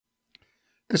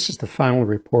This is the final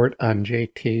report on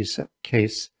JT's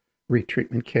case,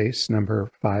 retreatment case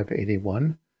number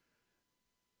 581.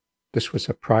 This was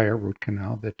a prior root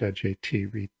canal that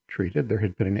JT retreated. There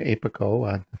had been an apical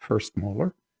on the first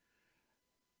molar.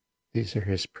 These are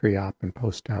his pre-op and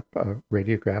post-op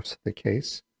radiographs of the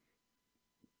case.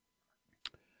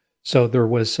 So there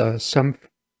was some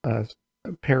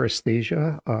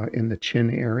paresthesia in the chin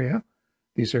area.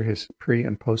 These are his pre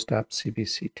and post-op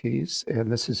CBCTs, and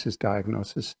this is his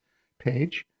diagnosis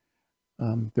page.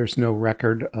 There's no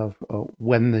record of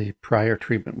when the prior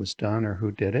treatment was done or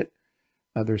who did it.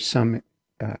 There's some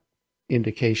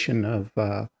indication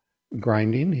of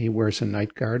grinding. He wears a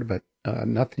night guard, but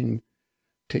nothing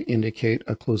to indicate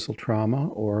occlusal trauma,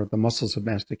 or the muscles of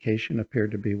mastication appear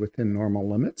to be within normal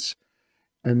limits.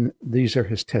 And these are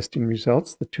his testing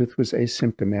results. The tooth was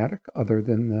asymptomatic other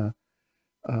than the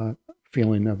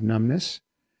feeling of numbness,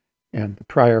 and the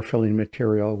prior filling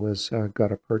material was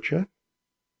gutta percha.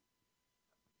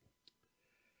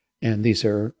 And these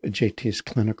are JT's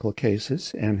clinical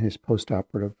cases and his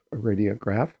postoperative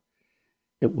radiograph.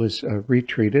 It was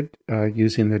retreated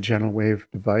using the gentle wave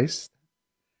device.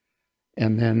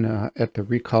 And then at the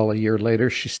recall a year later,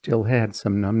 she still had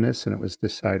some numbness, and it was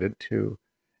decided to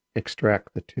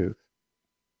extract the tooth.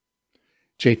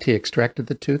 JT extracted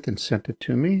the tooth and sent it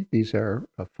to me. These are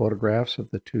photographs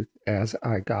of the tooth as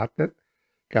I got it.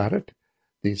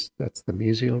 That's the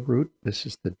mesial root. This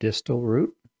is the distal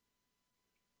root.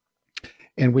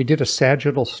 And we did a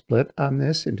sagittal split on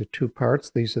this into two parts.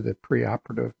 These are the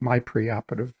preoperative, my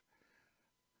preoperative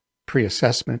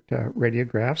pre-assessment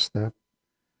radiographs. The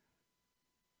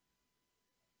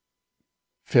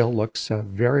fill looks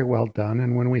very well done.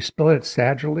 And when we split it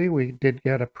sagittally, we did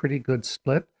get a pretty good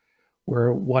split,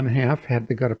 where one half had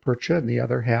the gutta percha and the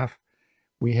other half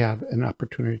we had an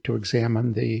opportunity to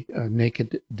examine the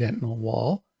naked dentinal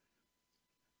wall.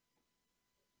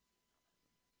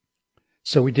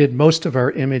 So we did most of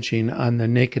our imaging on the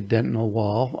naked dentinal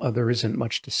wall. There isn't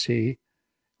much to see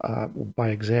by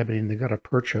examining the gutta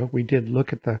percha. We did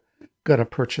look at the gutta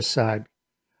percha side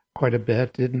quite a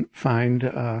bit, didn't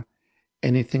find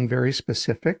anything very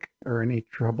specific or any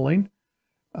troubling.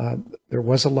 There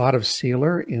was a lot of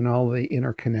sealer in all the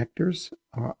inner connectors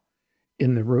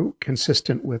in the root,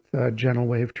 consistent with gentle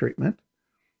wave treatment.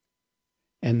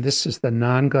 And this is the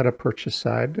non-gutta percha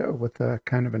side with a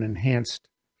kind of an enhanced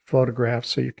photograph,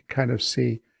 so you can kind of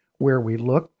see where we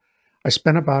looked. I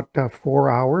spent about 4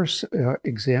 hours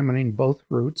examining both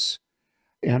roots,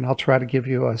 and I'll try to give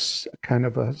you a kind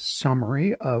of a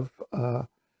summary of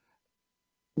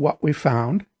what we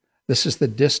found. This is the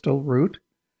distal root.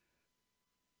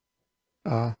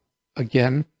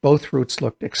 Again, both roots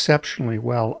looked exceptionally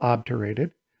well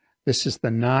obturated. This is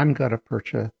the non-gutta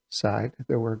percha side.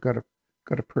 There were gutta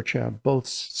percha on both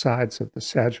sides of the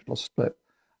sagittal split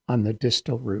on the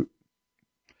distal root.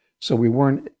 So we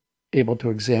weren't able to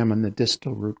examine the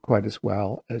distal root quite as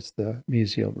well as the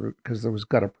mesial root because there was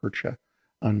gutta percha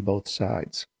on both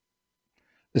sides.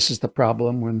 This is the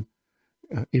problem when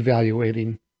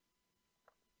evaluating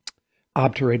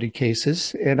obturated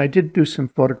cases. And I did do some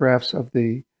photographs of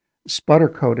the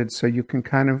sputter-coated, so you can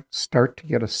kind of start to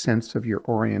get a sense of your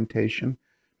orientation,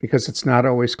 because it's not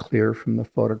always clear from the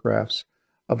photographs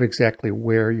of exactly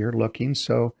where you're looking.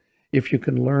 So if you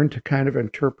can learn to kind of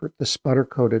interpret the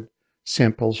sputter-coated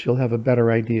samples, you'll have a better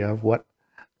idea of what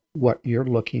you're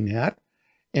looking at.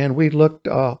 And we looked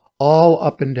all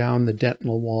up and down the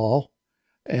dentinal wall,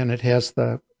 and it has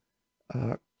the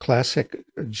classic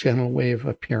gentle wave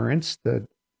appearance. The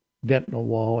dentinal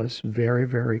wall is very,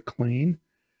 very clean.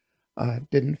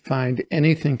 Didn't find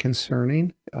anything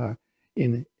concerning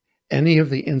in any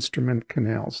of the instrument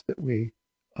canals that we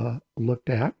looked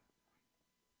at.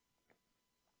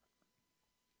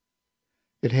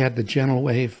 It had the gentle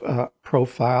wave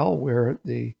profile, where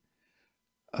the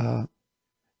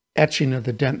etching of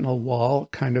the dentinal wall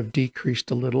kind of decreased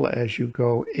a little as you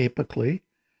go apically,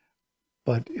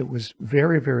 but it was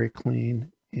very, very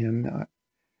clean in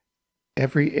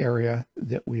every area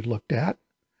that we looked at.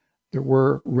 There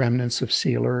were remnants of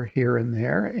sealer here and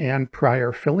there and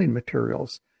prior filling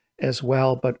materials as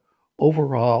well, but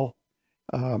overall,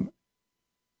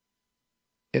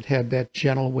 it had that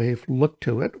gentle wave look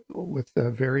to it with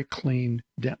very clean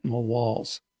dentinal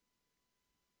walls.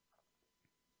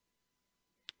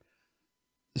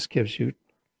 This gives you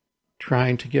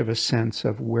trying to give a sense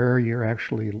of where you're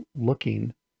actually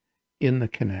looking in the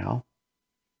canal.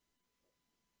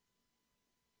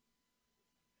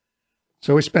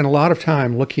 So we spent a lot of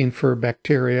time looking for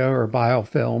bacteria or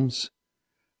biofilms,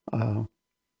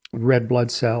 red blood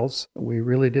cells. We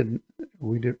really didn't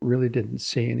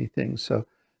see anything. So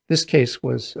This case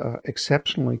was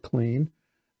exceptionally clean.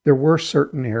 There were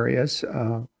certain areas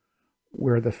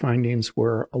where the findings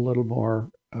were a little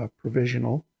more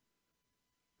provisional.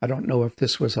 I don't know if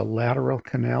this was a lateral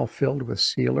canal filled with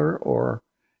sealer or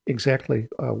exactly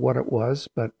what it was,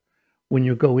 but when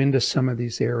you go into some of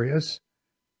these areas,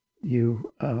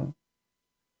 you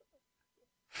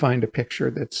find a picture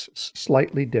that's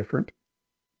slightly different.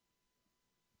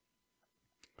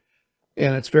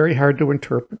 And it's very hard to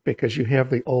interpret because you have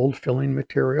the old filling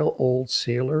material, old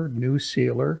sealer, new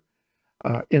sealer,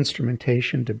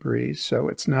 instrumentation debris. So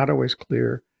it's not always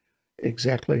clear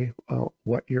exactly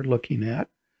what you're looking at.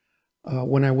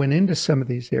 When I went into some of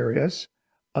these areas,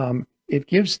 it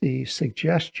gives the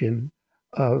suggestion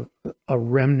of a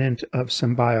remnant of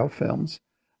some biofilms,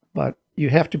 but you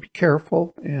have to be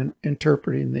careful in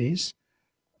interpreting these.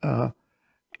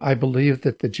 I believe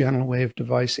that the gentle wave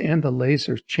device and the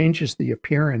laser changes the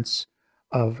appearance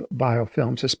of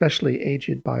biofilms, especially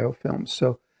aged biofilms.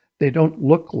 So they don't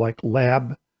look like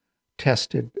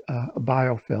lab-tested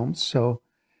biofilms. So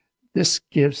this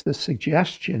gives the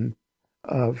suggestion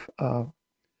of a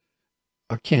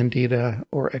candida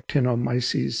or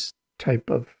actinomyces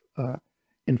type of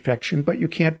infection, but you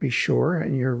can't be sure,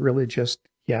 and you're really just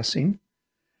guessing.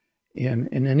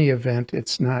 In any event,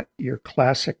 it's not your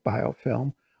classic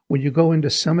biofilm. When you go into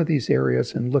some of these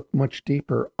areas and look much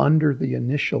deeper under the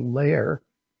initial layer,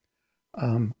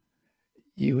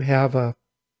 you have a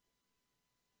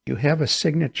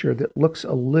signature that looks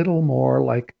a little more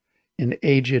like an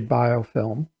aged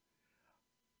biofilm.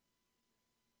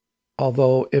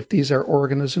 Although if these are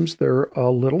organisms, they're a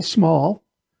little small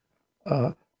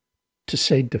to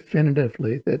say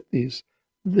definitively that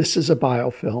this is a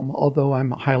biofilm, although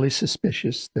I'm highly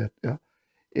suspicious that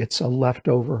it's a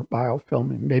leftover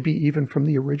biofilm, maybe even from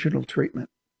the original treatment.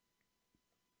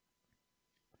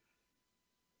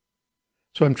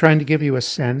 So I'm trying to give you a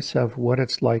sense of what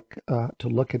it's like to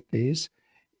look at these.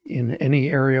 In any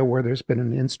area where there's been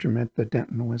an instrument, the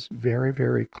dentin was very,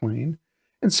 very clean.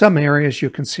 In some areas, you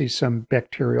can see some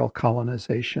bacterial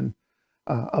colonization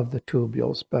of the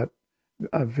tubules, but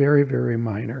very, very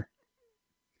minor.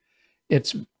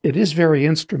 It is very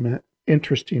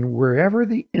interesting. Wherever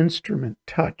the instrument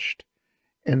touched,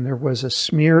 and there was a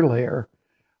smear layer,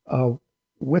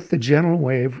 with the gentle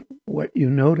wave, what you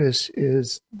notice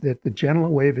is that the gentle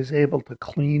wave is able to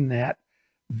clean that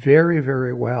very,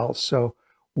 very well. So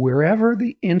wherever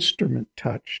the instrument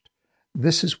touched,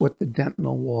 this is what the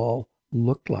dentinal wall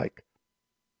looked like.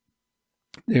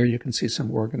 There you can see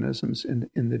some organisms in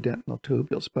the dentinal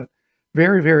tubules, but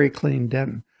very, very clean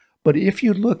dentin. But if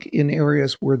you look in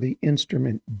areas where the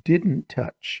instrument didn't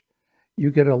touch, you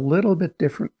get a little bit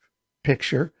different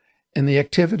picture, and the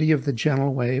activity of the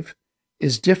gentle wave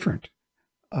is different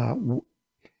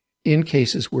in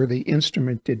cases where the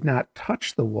instrument did not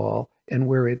touch the wall and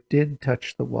where it did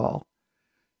touch the wall.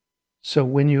 So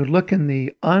when you look in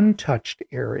the untouched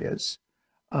areas,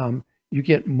 you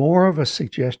get more of a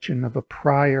suggestion of a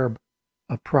prior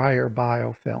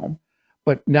biofilm,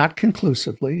 but not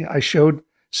conclusively. I showed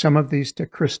some of these to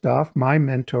Christoph, my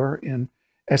mentor in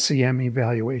SEM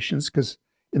evaluations, because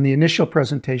in the initial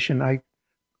presentation, I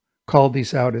called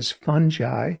these out as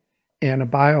fungi and a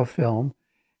biofilm.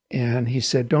 And he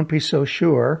said, don't be so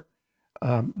sure.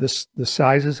 The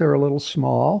sizes are a little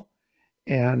small,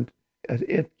 and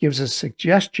it gives a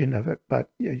suggestion of it,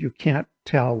 but you can't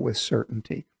tell with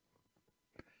certainty.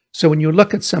 So when you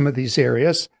look at some of these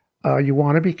areas, you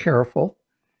want to be careful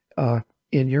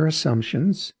in your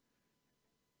assumptions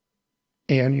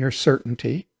and your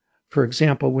certainty. For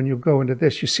example, when you go into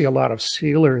this, you see a lot of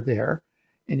sealer there,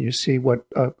 and you see what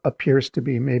appears to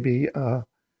be maybe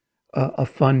a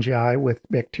fungi with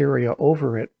bacteria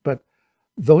over it, but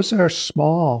those are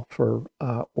small for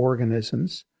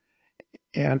organisms,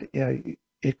 and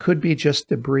it could be just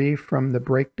debris from the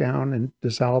breakdown and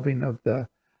dissolving of the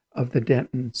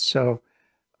dentin. So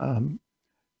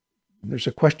there's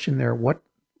a question there, what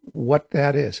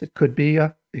that is. It could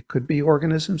be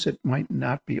organisms, it might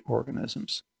not be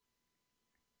organisms.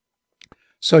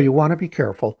 So you want to be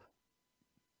careful.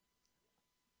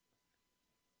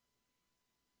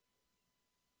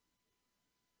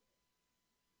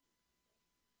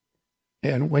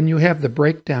 And when you have the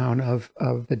breakdown of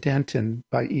the dentin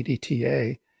by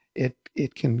EDTA,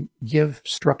 it can give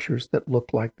structures that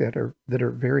look like that are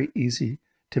very easy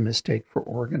to mistake for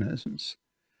organisms.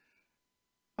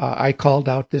 I called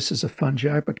out this as a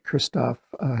fungi, but Christoph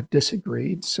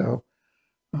disagreed. So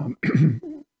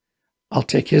I'll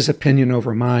take his opinion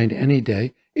over mine any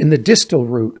day. In the distal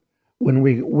root, when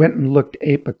we went and looked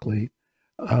apically,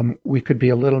 we could be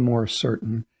a little more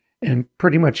certain. And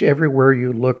pretty much everywhere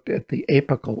you looked at the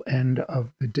apical end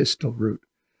of the distal root,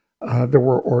 there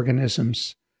were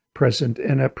organisms present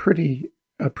in a pretty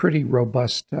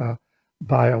robust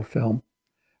biofilm.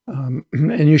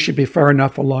 And you should be far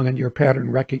enough along in your pattern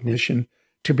recognition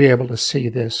to be able to see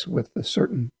this with a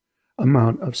certain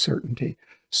amount of certainty.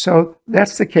 So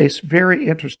that's the case. Very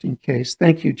interesting case.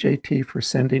 Thank you, JT, for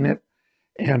sending it,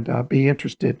 and be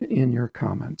interested in your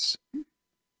comments.